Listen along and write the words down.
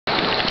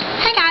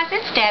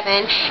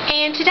Devin,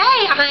 and today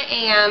I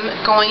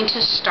am going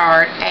to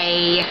start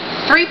a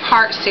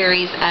 3-part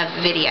series of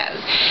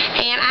videos.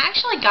 And I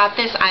actually got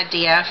this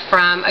idea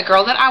from a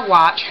girl that I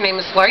watch. Her name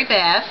is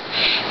LBsTwoCents11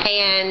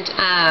 and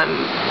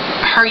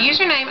her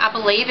username I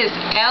believe is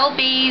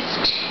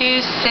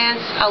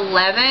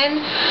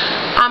LBsTwoCents11.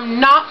 I'm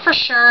not for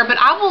sure, but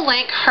I will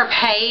link her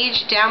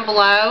page down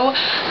below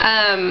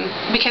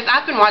because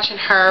I've been watching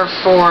her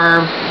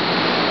for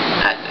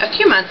a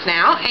few months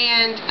now,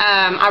 and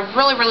I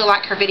really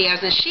like her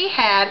videos, and she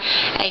had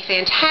a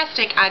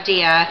fantastic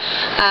idea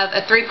of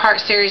a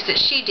 3-part series that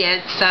she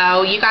did,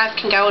 so you guys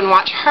can go and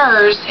watch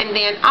hers. And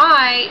then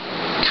I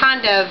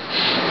kind of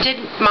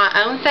did my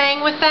own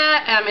thing with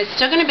that. It's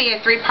still going to be a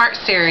 3-part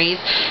series.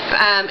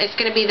 It's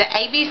going to be the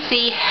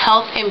ABC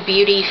Health and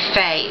Beauty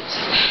Favorites.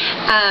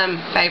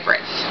 I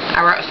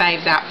wrote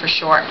faves out for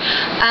short.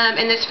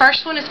 And this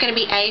first one is going to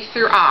be A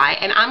through I,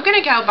 and I'm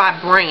going to go by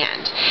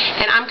brand,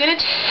 and I'm going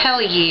to tell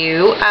you 1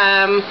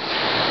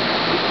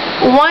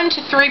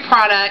 to 3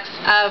 products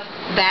of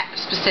that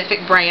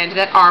specific brand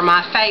that are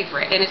my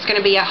favorite. And it's going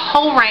to be a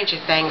whole range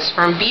of things,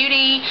 from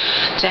beauty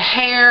to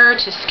hair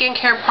to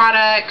skincare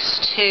products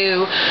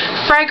to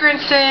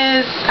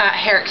fragrances,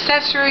 hair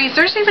accessories.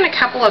 There's even a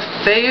couple of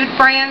food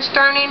brands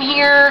thrown in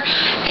here,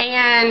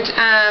 and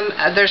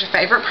there's a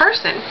favorite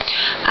person.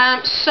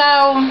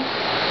 So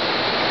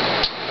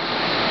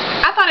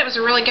I thought it was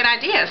a really good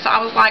idea, so I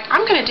was like,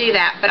 I'm going to do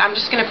that, but I'm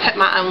just going to put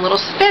my own little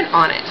spin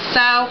on it.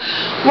 So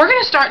we're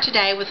going to start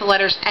today with the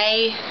letters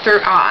A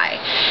through I,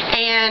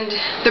 and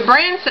the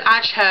brands that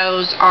I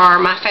chose are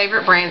my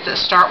favorite brands that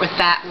start with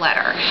that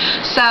letter.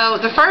 So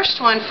the first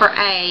one for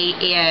A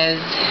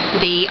is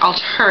the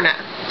Alterna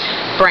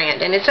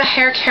brand, and it's a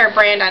hair care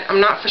brand.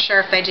 I'm not for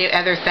sure if they do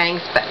other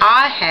things, but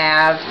I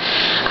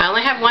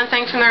only have one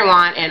thing from their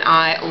line, and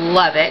I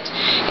love it,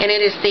 and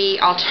it is the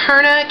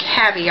Alterna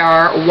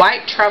Caviar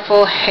White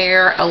Truffle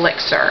Hair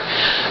Elixir.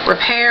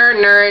 Repair,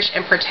 nourish,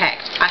 and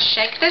protect. I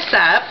shake this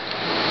up,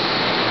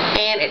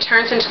 and it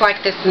turns into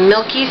like this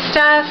milky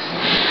stuff.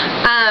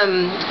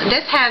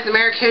 This has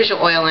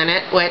maracuja oil in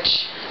it,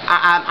 which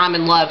I'm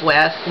in love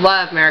with.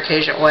 Love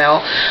maracuja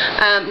oil.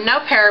 No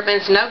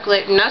parabens, no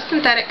gluten, no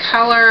synthetic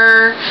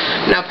color,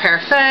 no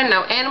paraffin,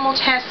 no animal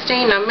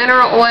testing, no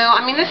mineral oil.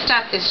 I mean, this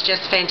stuff is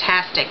just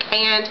fantastic.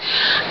 And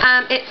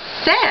it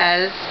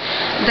says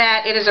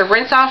that it is a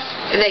rinse-off,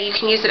 that you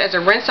can use it as a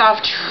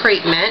rinse-off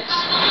treatment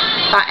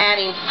by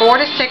adding 4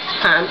 to 6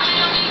 pumps.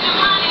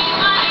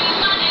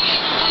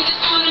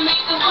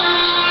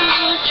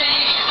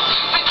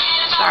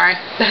 Sorry,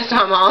 that's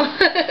my mom.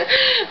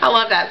 I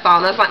love that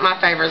song. That's like my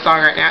favorite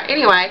song right now.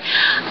 Anyway,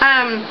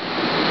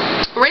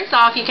 rinse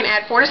off. You can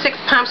add 4 to 6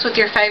 pumps with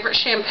your favorite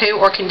shampoo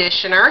or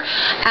conditioner,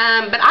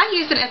 but I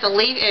use it as a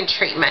leave-in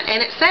treatment,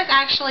 and it says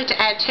actually to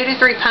add 2 to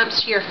 3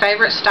 pumps to your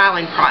favorite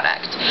styling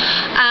product.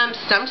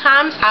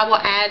 Sometimes I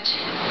will add,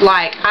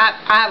 like, I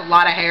have a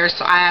lot of hair,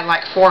 so I add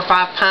like 4 or 5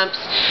 pumps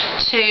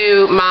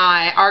to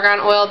my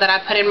argan oil that I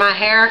put in my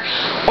hair,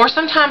 or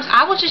sometimes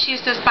I will just use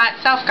this by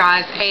itself,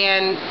 guys,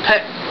 and put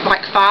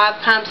like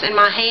 5 pumps in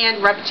my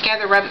hand, rub it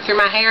together, rub it through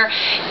my hair.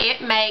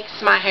 It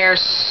makes my hair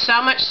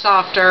so much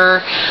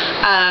softer,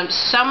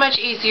 so much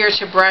easier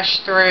to brush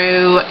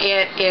through.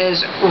 It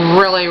is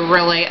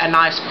really a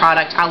nice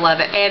product. I love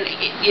it, and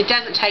it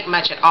doesn't take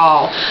much at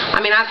all. I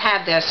mean, I've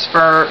had this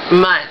for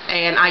months,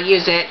 and I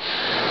use it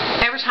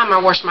every time I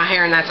wash my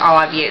hair, and that's all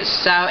I've used.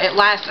 So it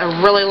lasts a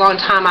really long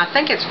time. I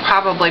think it's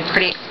probably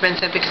pretty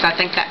expensive because I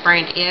think that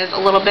brand is a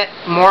little bit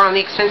more on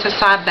the expensive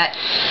side, but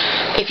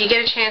if you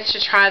get a chance to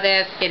try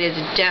this, it is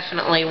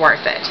definitely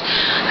worth it.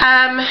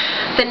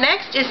 The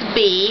next is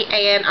B,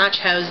 and I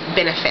chose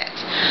Benefit.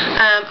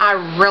 I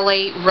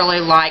really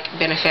like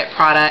Benefit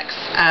products.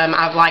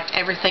 I've liked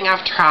everything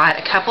I've tried.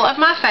 A couple of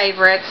my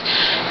favorites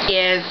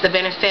is the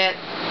Benefit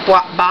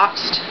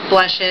boxed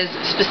blushes,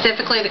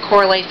 specifically the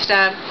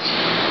Coralista.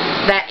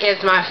 That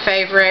is my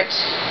favorite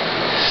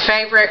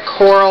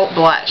coral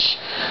blush.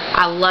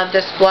 I love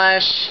this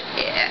blush.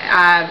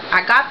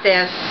 I got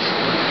this,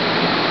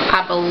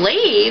 I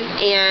believe,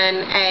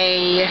 in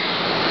a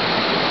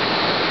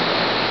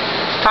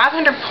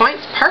 500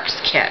 points perks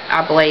kit,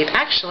 I believe,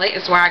 actually,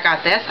 is where I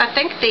got this. I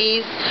think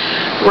these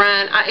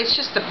run, it's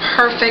just the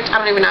perfect, I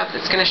don't even know if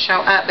it's going to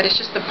show up, but it's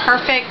just the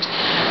perfect,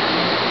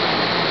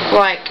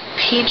 like,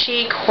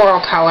 peachy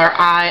coral color.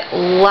 I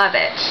love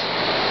it.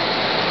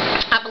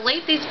 I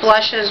believe these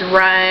blushes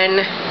run,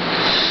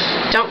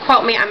 don't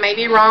quote me, I may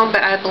be wrong,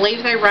 but I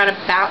believe they run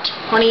about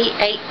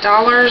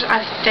 $28,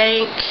 I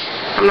think.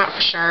 I'm not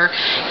for sure.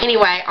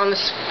 Anyway,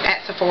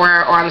 at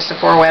Sephora or on the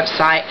Sephora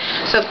website.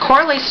 So the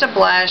Coralista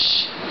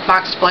blush,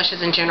 boxed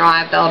blushes in general,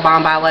 I have Bella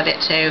Bomba, I love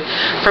it too.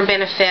 From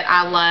Benefit,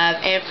 I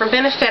love. And from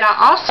Benefit, I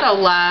also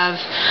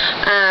love,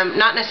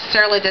 not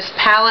necessarily this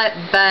palette,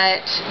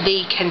 but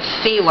the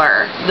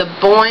concealer. The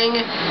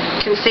Boing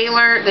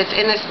concealer that's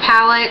in this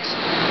palette.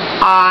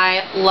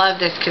 I love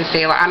this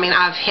concealer. I mean,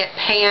 I've hit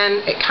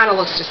pan. It kind of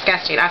looks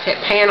disgusting. I've hit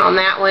pan on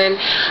that one.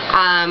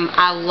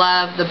 I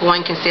love the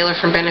Blowing Concealer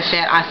from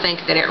Benefit. I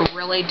think that it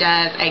really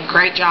does a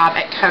great job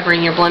at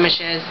covering your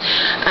blemishes.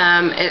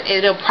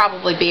 It'll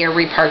probably be a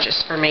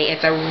repurchase for me.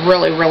 It's a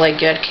really, really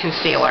good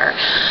concealer.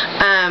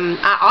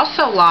 I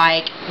also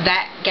like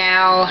that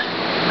Gal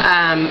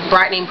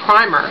brightening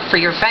primer for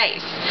your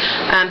face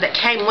that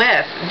came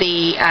with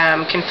the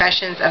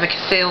Confessions of a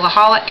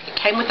Concealaholic. It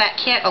came with that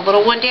kit, a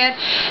little one did,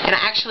 and I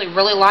actually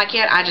really like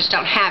it. I just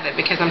don't have it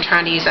because I'm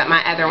trying to use up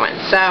my other one.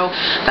 So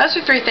those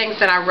are 3 things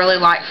that I really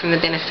like from the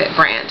Benefit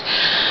brand.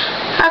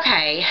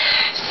 Okay,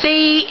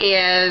 C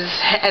is,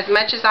 as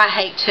much as I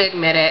hate to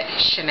admit it,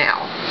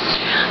 Chanel.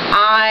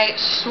 I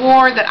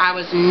swore that I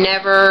was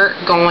never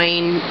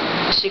going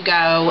to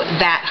go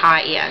that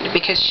high end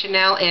because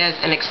Chanel is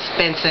an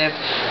expensive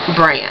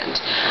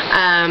brand.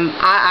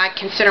 I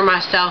consider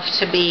myself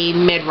to be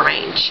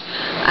mid-range.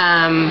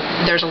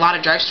 There's a lot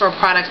of drugstore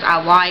products I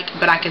like,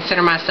 but I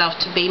consider myself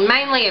to be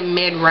mainly a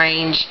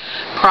mid-range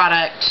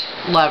product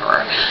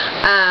lover.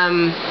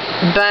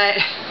 But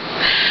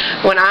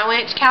when I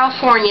went to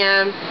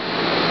California,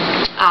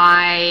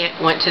 I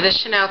went to the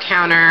Chanel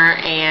counter,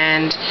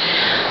 and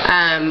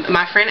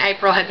my friend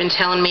April had been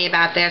telling me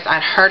about this.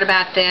 I'd heard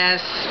about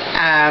this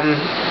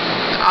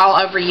all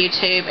over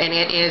YouTube, and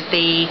it is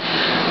the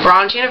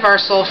Bronze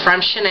Universal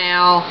from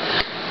Chanel.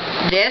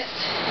 This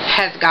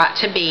has got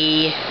to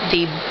be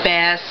the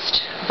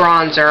best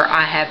bronzer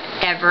I have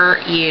ever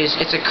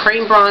used. It's a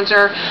cream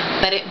bronzer,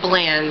 but it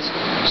blends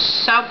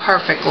so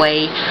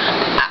perfectly.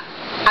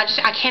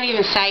 I can't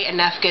even say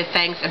enough good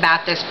things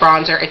about this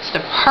bronzer. It's the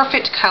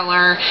perfect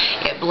color.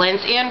 It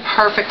blends in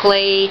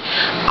perfectly.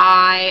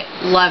 I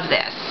love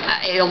this.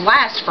 It'll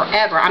last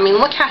forever. I mean,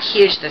 look how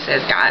huge this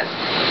is, guys.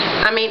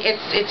 I mean,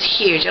 it's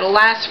huge. It'll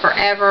last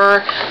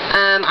forever.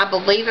 I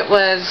believe it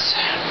was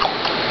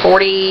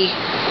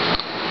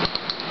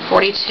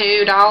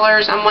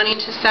 $42, I'm wanting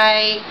to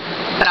say,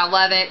 but I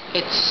love it.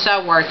 It's so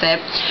worth it.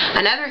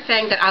 Another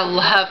thing that I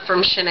love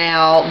from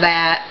Chanel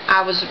that I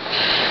was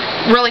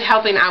really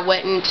hoping I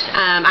wouldn't,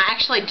 I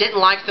actually didn't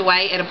like the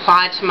way it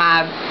applied to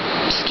my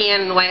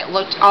skin and the way it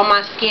looked on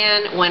my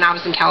skin when I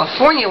was in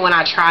California when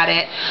I tried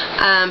it,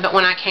 but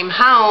when I came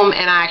home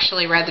and I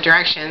actually read the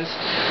directions,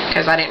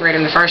 because I didn't read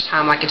them the first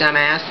time like a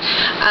dumbass,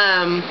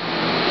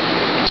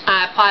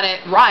 I applied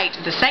it right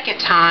the second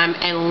time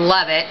and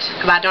love it.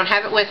 I don't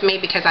have it with me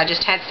because I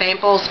just had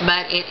samples,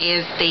 but it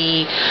is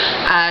the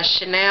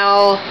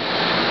Chanel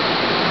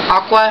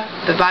Aqua,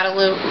 the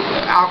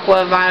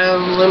Aqua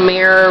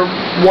Vitalumere,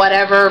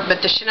 whatever, but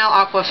the Chanel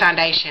Aqua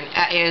Foundation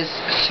is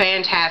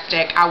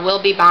fantastic. I will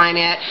be buying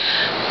it,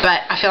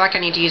 but I feel like I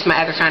need to use my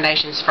other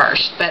foundations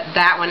first, but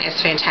that one is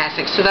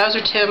fantastic. So those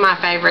are 2 of my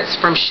favorites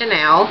from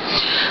Chanel.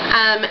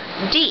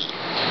 D,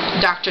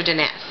 Dr.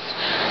 Dennis.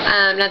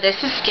 Now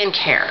this is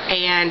skincare,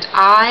 and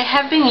I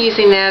have been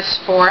using this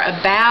for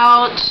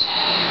about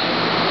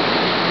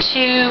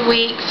 2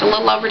 weeks, a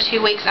little over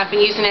 2 weeks. I've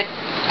been using it.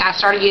 I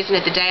started using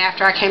it the day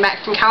after I came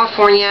back from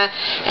California,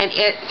 and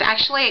it's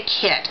actually a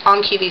kit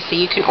on QVC.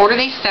 You can order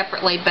these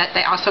separately, but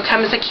they also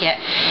come as a kit,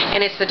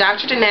 and it's the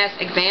Dr. Dennis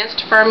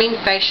Advanced Firming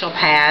Facial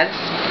Pads,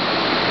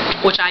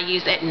 which I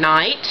use at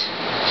night.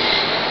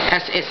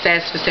 As it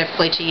says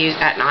specifically to use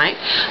at night.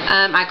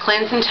 I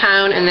cleanse and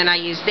tone, and then I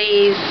use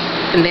these,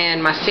 and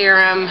then my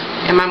serum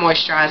and my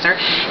moisturizer,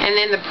 and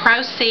then the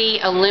Pro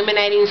C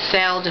Illuminating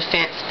Cell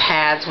Defense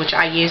Pads, which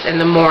I use in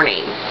the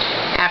morning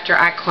after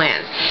I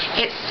cleanse.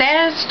 It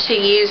says to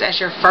use as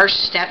your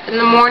first step in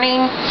the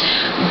morning,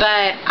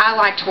 but I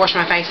like to wash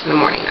my face in the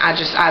morning. I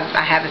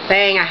have a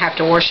thing. I have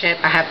to wash it.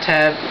 I have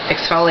to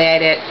exfoliate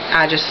it.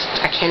 I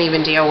can't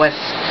even deal with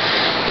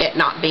it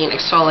not being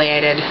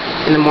exfoliated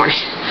in the morning.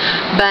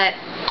 But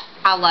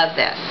I love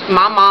this.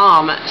 My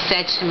mom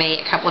said to me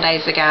a couple of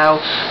days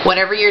ago,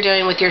 whatever you're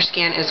doing with your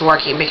skin is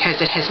working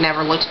because it has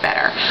never looked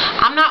better.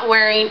 I'm not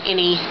wearing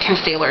any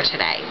concealer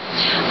today.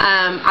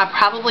 I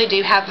probably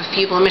do have a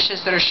few blemishes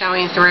that are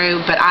showing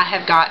through, but I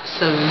have got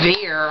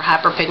severe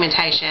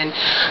hyperpigmentation.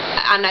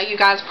 I know you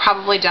guys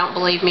probably don't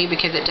believe me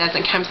because it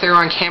doesn't come through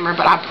on camera,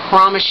 but I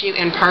promise you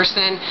in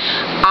person,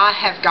 I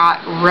have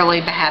got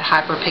really bad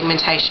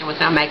hyperpigmentation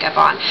with no makeup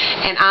on.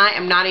 And I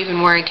am not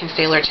even wearing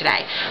concealer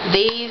today.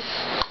 These,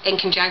 in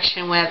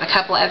conjunction with a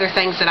couple other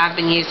things that I've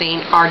been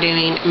using, are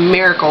doing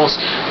miracles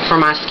for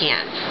my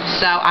skin.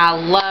 So I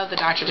love the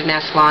Dr.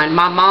 Dennis line.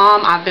 My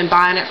mom, I've been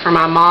buying it for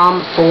my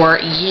mom for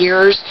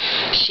years.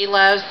 She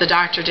loves the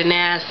Dr.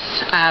 Dennis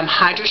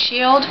Hydra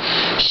Shield.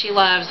 She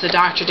loves the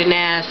Dr.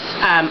 Dennis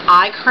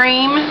Eye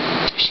Cream.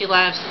 She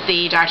loves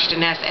the Dr.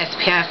 Dennis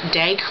SPF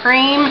Day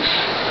Cream.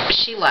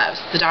 She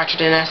loves the Dr.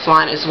 Dennis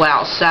line as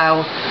well.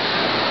 So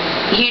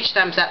huge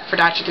thumbs up for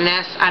Dr.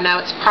 Dennis. I know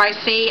it's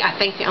pricey. I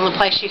think the only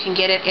place you can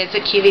get it is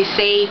at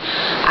QVC.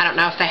 I don't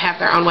know if they have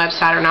their own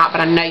website or not,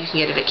 but I know you can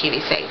get it at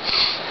QVC.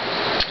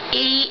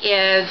 E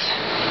is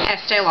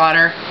Estee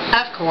Lauder,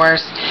 of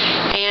course.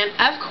 And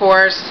of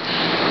course,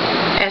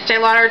 Estee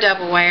Lauder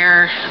Double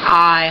Wear.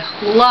 I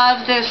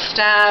love this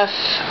stuff.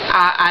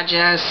 I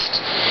just,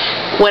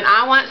 when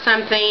I want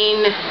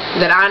something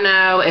that I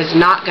know is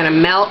not going to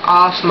melt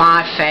off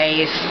my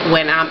face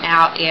when I'm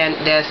out in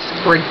this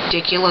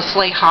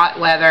ridiculously hot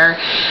weather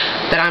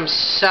that I'm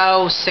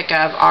so sick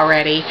of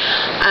already,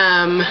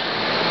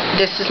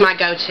 this is my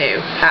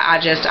go-to.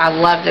 I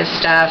love this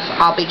stuff.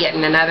 I'll be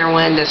getting another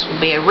one. This will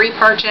be a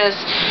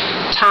repurchase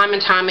time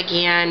and time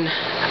again.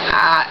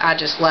 I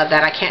just love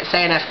that. I can't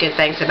say enough good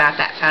things about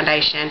that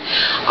foundation.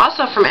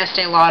 Also from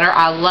Estee Lauder,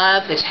 I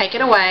love the Take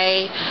It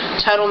Away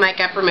Total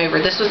Makeup Remover.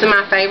 This was in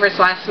my favorites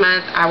last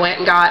month. I went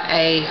and got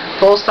a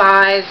full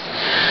size.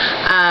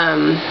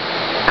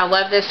 I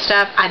love this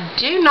stuff. I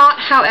do not,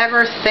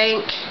 however,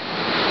 think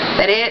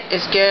that it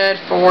is good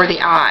for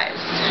the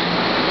eyes.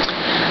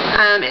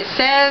 It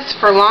says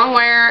for long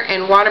wear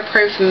and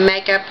waterproof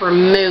makeup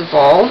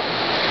removal,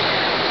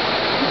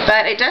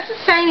 but it doesn't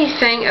say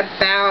anything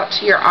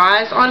about your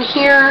eyes on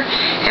here,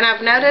 and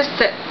I've noticed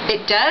that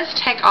it does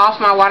take off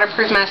my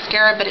waterproof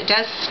mascara, but it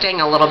does sting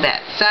a little bit.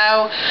 So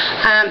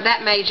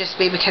that may just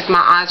be because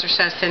my eyes are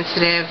so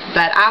sensitive,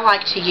 but I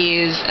like to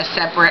use a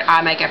separate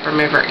eye makeup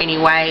remover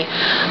anyway.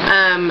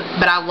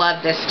 But I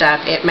love this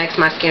stuff. It makes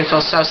my skin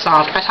feel so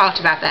soft. I talked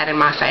about that in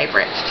my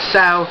favorites.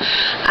 So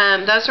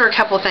those are a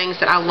couple of things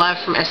that I love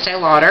from Estee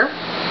Lauder.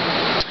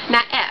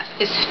 Now F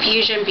is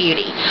Fusion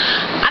Beauty.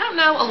 I don't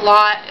know a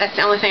lot. That's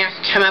the only thing I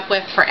could come up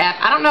with for F.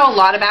 I don't know a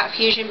lot about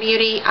Fusion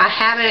Beauty. I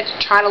haven't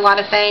tried a lot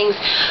of things.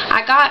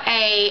 I got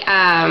a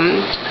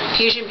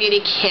Fusion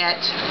Beauty kit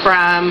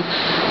from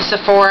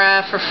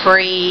Sephora for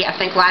free, I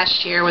think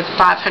last year, with the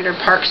 500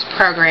 Perks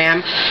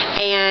program,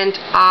 and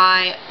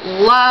I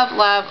love,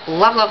 love,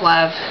 love, love,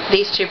 love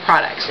these two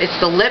products. It's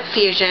the Lip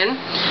Fusion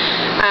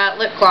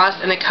lip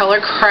gloss in the color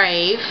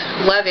Crave.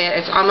 Love it.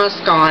 It's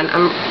almost gone.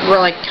 I'm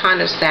really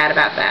kind of sad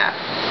about that.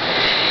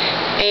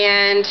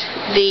 And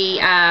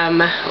the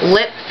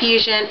Lip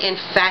Fusion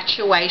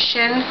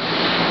Infatuation.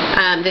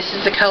 This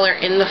is the color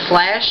In the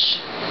Flesh.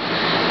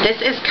 This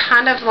is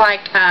kind of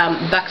like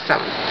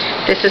Buxom.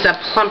 This is a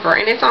plumper,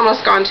 and it's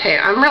almost gone too.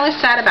 I'm really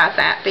sad about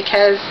that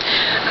because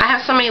I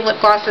have so many lip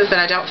glosses that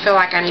I don't feel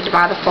like I need to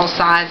buy the full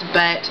size,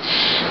 but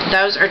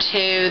those are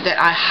two that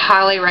I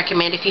highly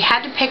recommend. If you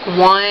had to pick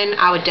one,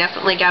 I would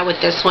definitely go with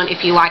this one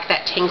if you like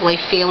that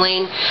tingly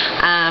feeling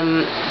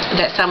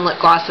that some lip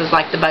glosses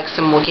like the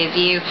Buxom will give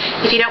you.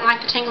 If you don't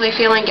like the tingly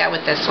feeling, go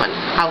with this one.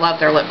 I love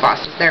their lip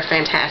glosses. They're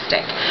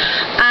fantastic.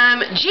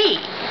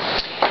 G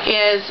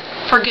is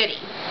for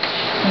Goody.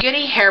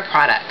 Goody hair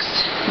products.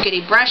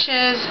 Goody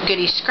brushes,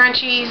 Goody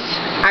scrunchies.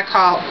 I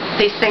call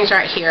these things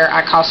right here,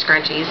 I call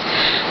scrunchies.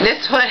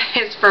 This one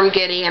is from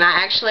Goody, and I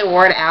actually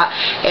wore it out.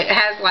 It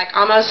has like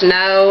almost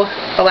no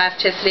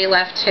elasticity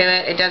left to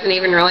it. It doesn't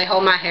even really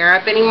hold my hair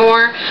up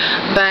anymore,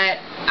 but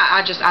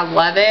I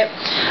love it.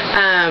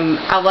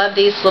 I love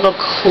these little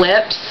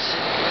clips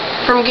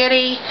from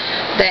Goody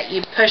that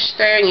you push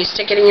through and you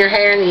stick it in your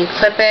hair and then you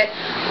clip it.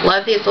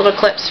 Love these little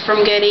clips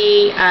from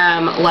Goody.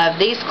 Love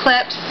these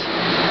clips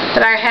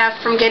that I have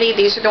from Goody.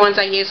 These are the ones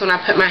I use when I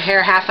put my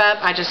hair half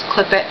up. I just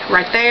clip it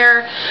right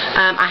there.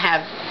 I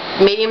have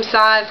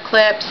medium-sized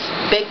clips,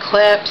 big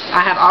clips.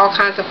 I have all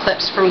kinds of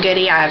clips from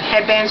Goody. I have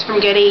headbands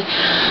from Goody.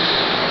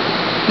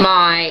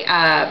 My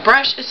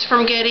brush is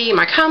from Goody.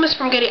 My comb is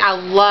from Goody. I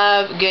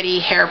love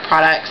Goody hair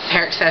products,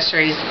 hair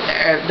accessories.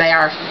 They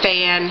are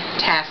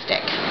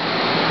fantastic.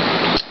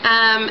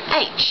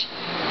 H,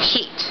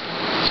 Heat.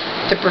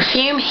 The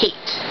perfume Heat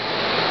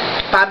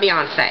by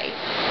Beyonce.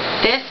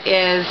 This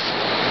is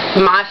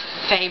my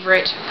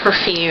favorite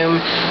perfume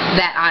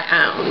that I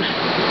own.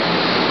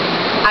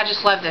 I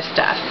just love this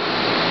stuff.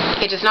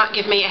 It does not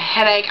give me a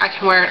headache. I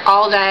can wear it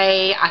all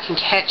day. I can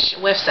catch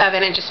whiffs of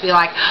it and just be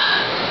like,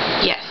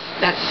 yes,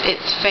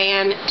 it's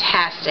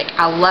fantastic.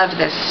 I love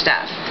this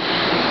stuff.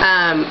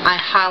 I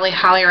highly,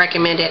 highly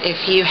recommend it.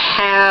 If you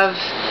have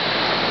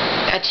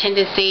a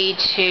tendency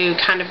to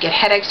kind of get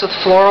headaches with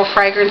floral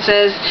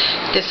fragrances,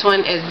 this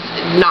one is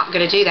not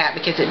going to do that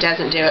because it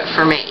doesn't do it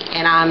for me.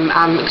 And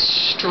I'm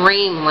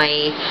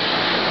extremely,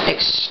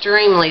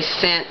 extremely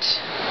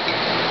sensitive.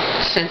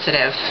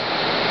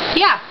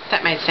 Yeah,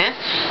 that made sense.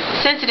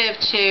 Sensitive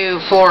to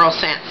floral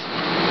scents.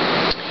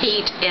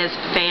 Heat is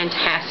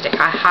fantastic.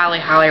 I highly,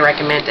 highly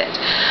recommend it.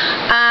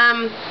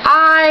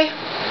 I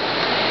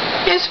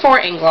is for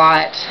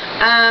Inglot.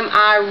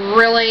 I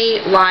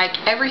really like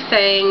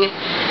everything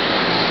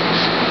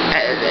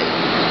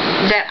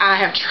that I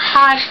have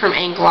tried from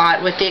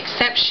Inglot, with the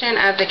exception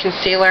of the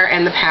concealer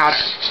and the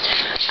powder.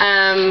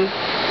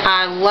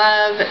 I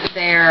love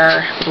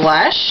their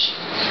blush.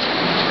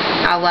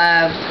 I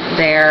love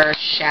their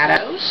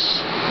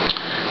shadows.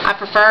 I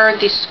prefer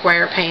the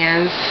square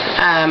pans.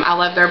 I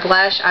love their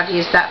blush. I've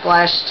used that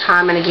blush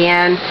time and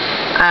again.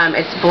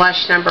 It's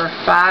blush number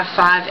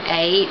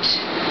 558.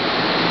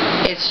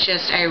 It's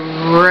just a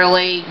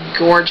really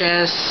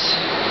gorgeous,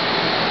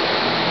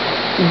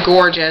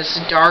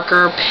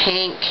 darker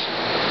pink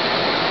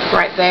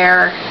right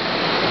there.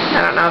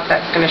 I don't know if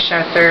that's going to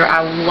show through.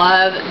 I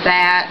love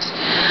that.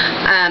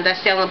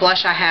 That's the only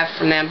blush I have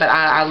from them, but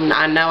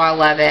I know I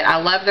love it. I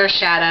love their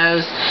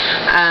shadows.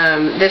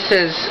 This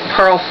is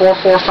Pearl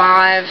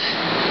 445.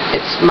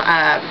 It's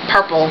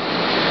purple,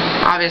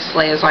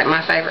 obviously, is like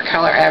my favorite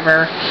color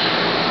ever.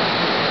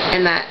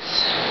 And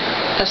that's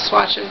a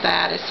swatch of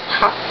that.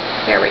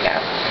 There we go.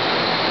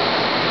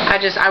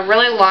 I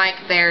really like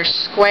their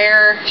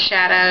square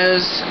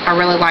shadows. I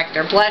really like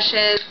their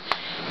blushes.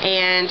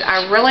 And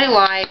I really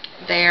like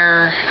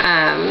their,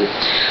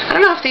 I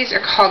don't know if these are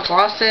called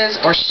glosses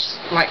or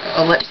like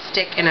a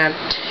lipstick in a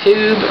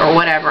tube or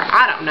whatever.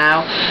 I don't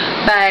know.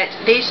 But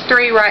these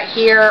three right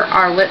here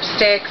are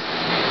lipsticks.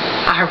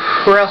 I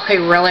really,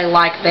 really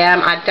like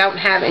them. I don't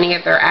have any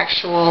of their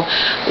actual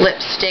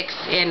lipsticks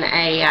in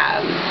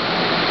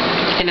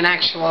an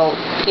actual,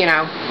 you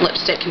know,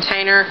 lipstick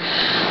container.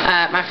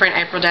 My friend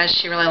April does.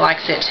 She really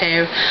likes it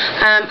too.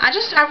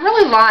 I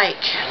really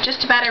like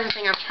just about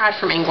everything I've tried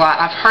from Inglot.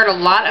 I've heard a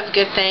lot of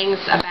good things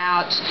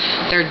about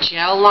their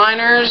gel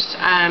liners,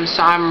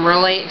 so I'm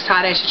really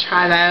excited to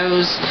try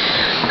those.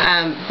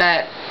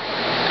 But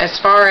as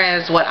far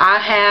as what I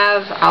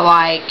have, I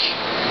like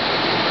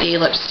the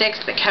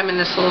lipsticks that come in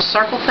this little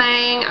circle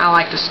thing. I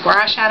like the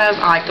square eyeshadows.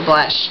 I like the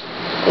blush.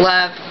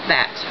 Love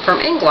that from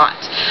Inglot.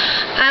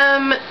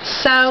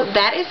 So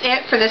that is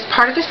it for this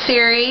part of the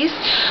series.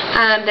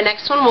 The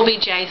next one will be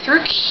J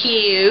through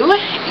Q,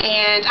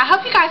 and I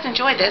hope you guys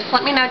enjoyed this.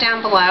 Let me know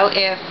down below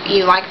if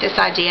you like this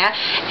idea,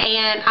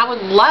 and I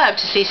would love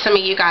to see some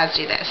of you guys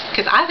do this,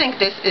 because I think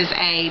this is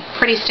a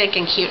pretty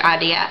stinking cute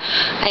idea.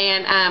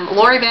 And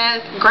Lori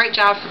Beth, great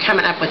job for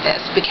coming up with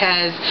this,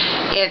 because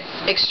it's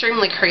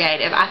extremely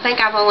creative. I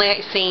think I've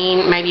only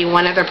seen maybe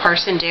one other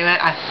person do it.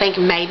 I think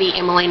maybe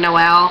Emily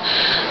Noel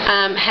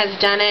has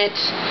done it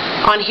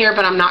on here,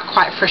 but I'm not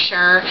quite for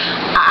sure.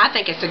 I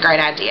think it's a great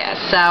idea,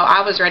 so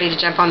I was ready to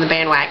jump on the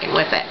bandwagon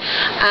with it.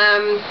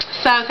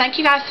 So thank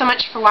you guys so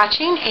much for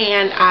watching,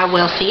 and I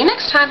will see you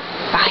next time.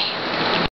 Bye.